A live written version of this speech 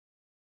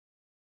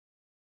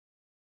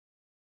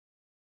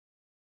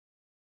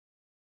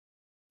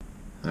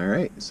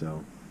Alright,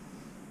 so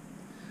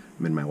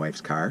I'm in my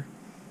wife's car,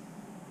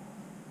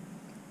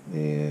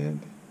 and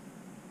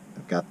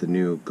I've got the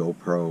new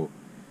GoPro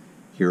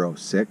Hero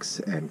 6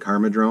 and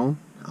Karma drone.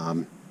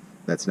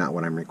 That's not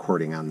what I'm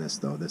recording on this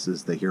though. This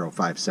is the Hero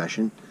 5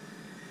 session.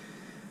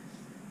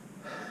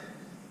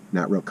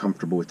 Not real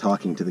comfortable with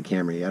talking to the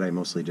camera yet. I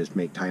mostly just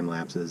make time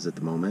lapses at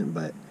the moment,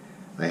 but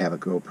I have a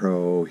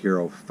GoPro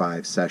Hero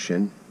 5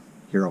 session,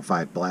 Hero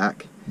 5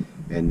 Black,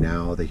 and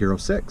now the Hero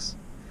 6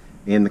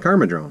 and the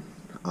Karma drone.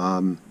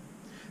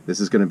 This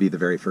is going to be the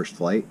very first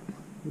flight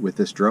with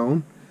this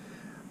drone.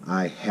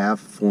 I have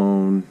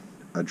flown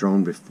a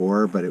drone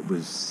before, but it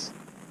was,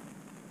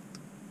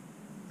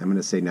 I'm going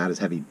to say, not as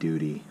heavy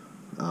duty.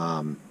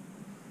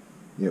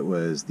 It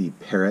was the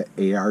Parrot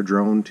AR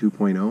drone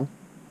 2.0.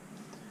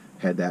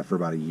 Had that for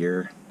about a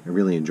year. I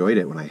really enjoyed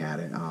it when I had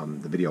it.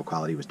 The video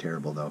quality was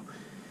terrible though,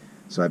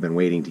 so I've been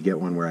waiting to get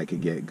one where I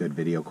could get good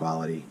video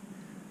quality.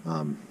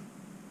 I've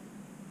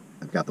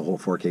got the whole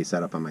 4K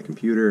setup on my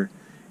computer,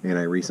 and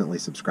I recently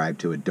subscribed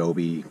to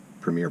Adobe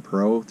Premiere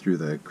Pro through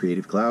the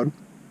Creative Cloud.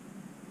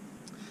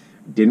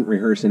 Didn't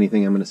rehearse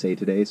anything I'm going to say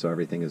today, so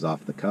everything is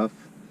off the cuff.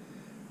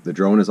 The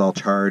drone is all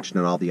charged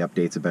and all the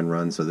updates have been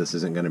run, so this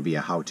isn't going to be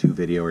a how-to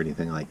video or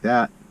anything like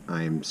that.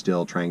 I'm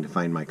still trying to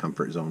find my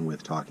comfort zone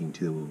with talking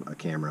to a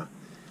camera.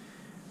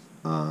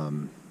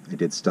 I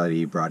did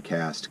study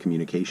broadcast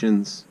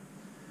communications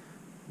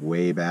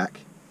way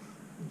back.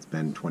 It's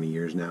been 20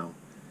 years now.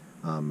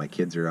 My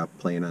kids are up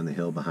playing on the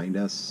hill behind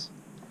us,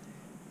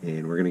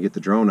 and we're going to get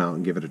the drone out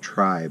and give it a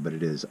try, but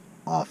it is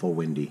awful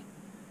windy.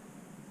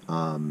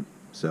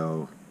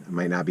 So I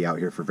might not be out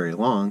here for very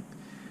long,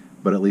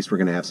 but at least we're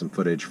going to have some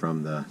footage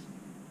from the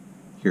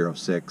Hero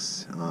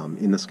 6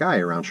 in the sky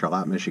around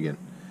Charlotte, Michigan.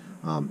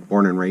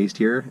 Born and raised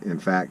here. In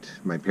fact,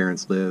 my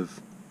parents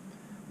live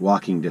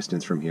walking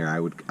distance from here.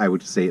 I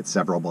would say it's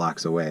several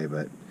blocks away,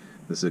 but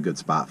this is a good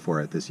spot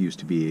for it. This used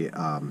to be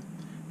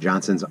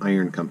Johnson's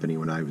Iron Company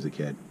when I was a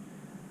kid.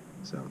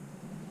 So,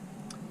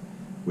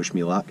 wish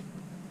me luck.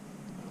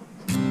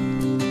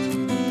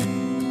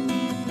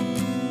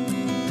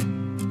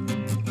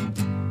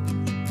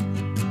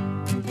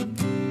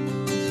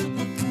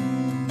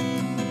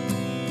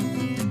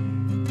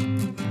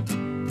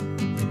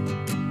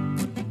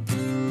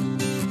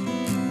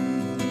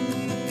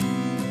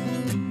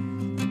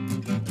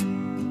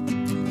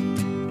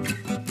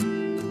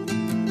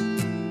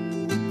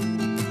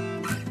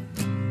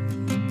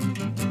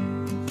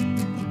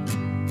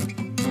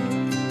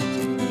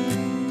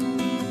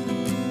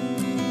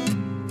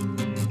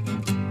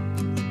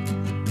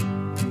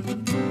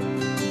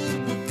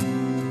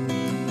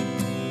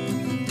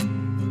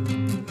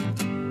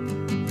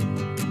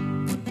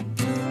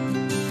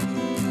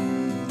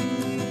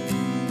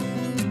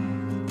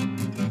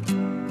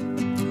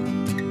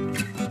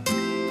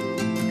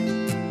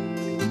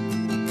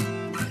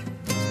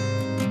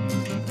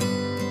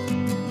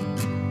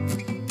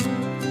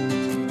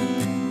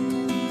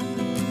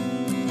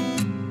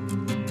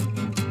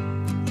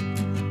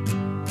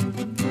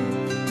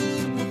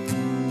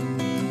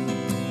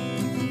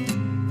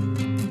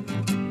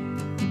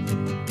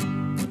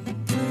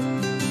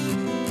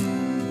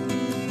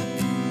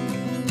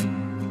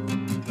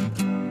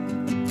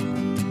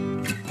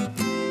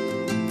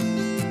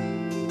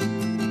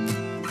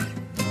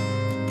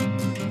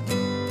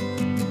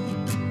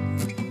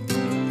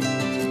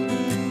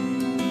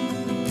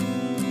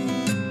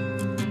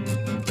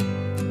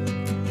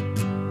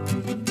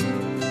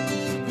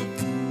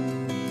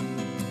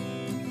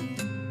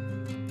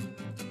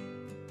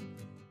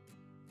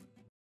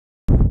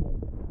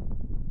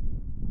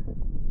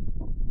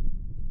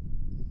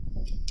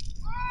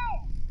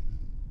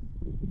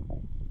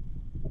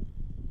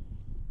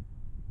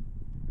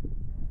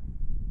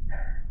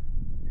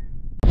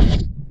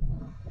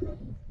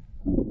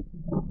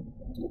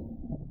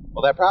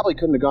 Well, that probably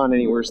couldn't have gone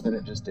any worse than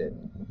it just did.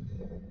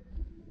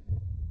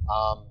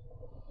 I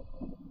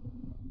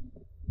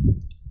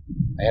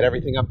had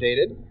everything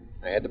updated.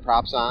 I had the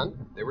props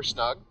on. They were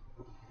snug.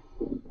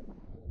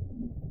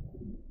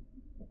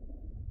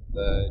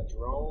 The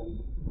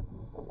drone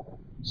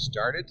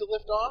started to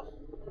lift off,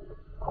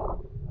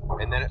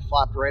 and then it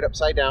flopped right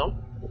upside down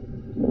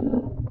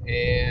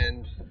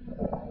and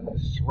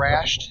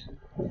thrashed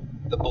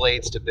the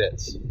blades to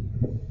bits.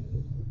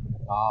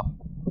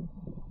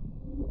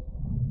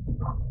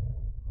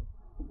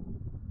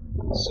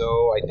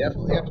 So I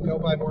definitely have to go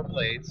buy more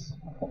blades.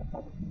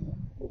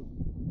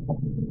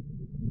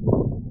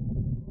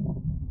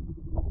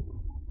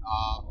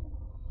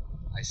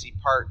 I see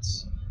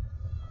parts.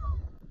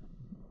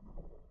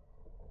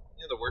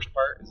 You know, the worst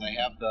part is I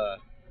have the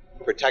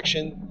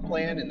protection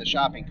plan in the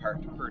shopping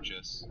cart to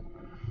purchase,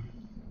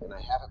 and I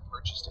haven't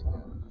purchased it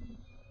yet.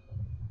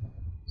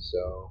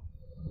 So,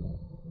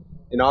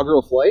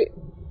 inaugural flight,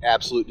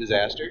 absolute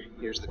disaster.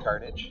 Here's the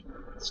carnage.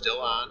 It's still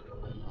on.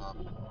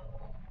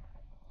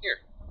 Here.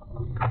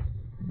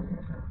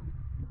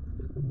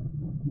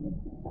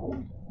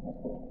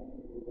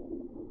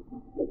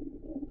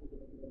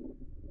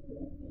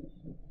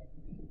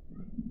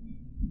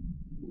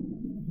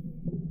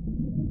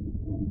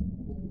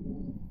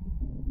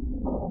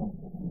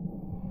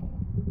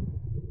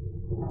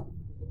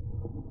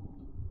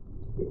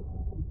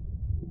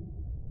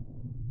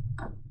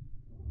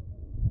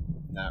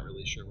 not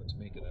really sure what to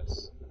make of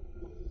this.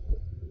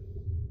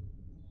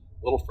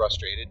 A little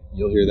frustrated.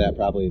 You'll hear that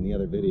probably in the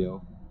other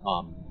video.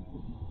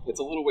 It's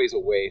a little ways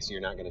away, so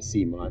you're not going to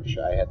see much.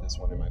 I had this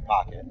one in my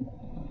pocket.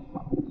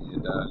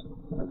 And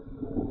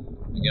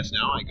I guess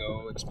now I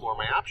go explore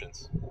my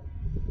options.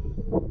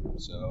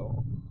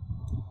 So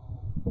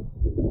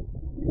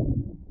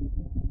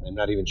I'm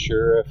not even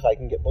sure if I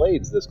can get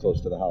blades this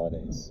close to the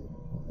holidays.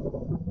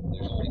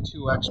 There's only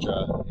 2 extra,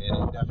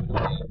 and it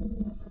definitely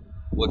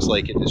looks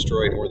like it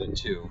destroyed more than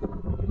 2.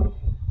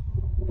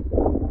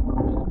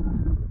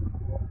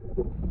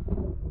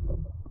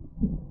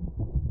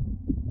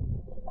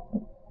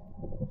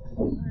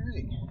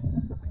 Alright.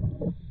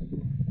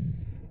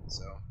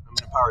 So I'm going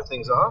to power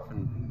things off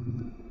and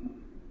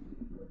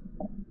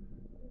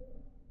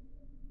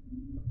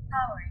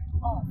Powering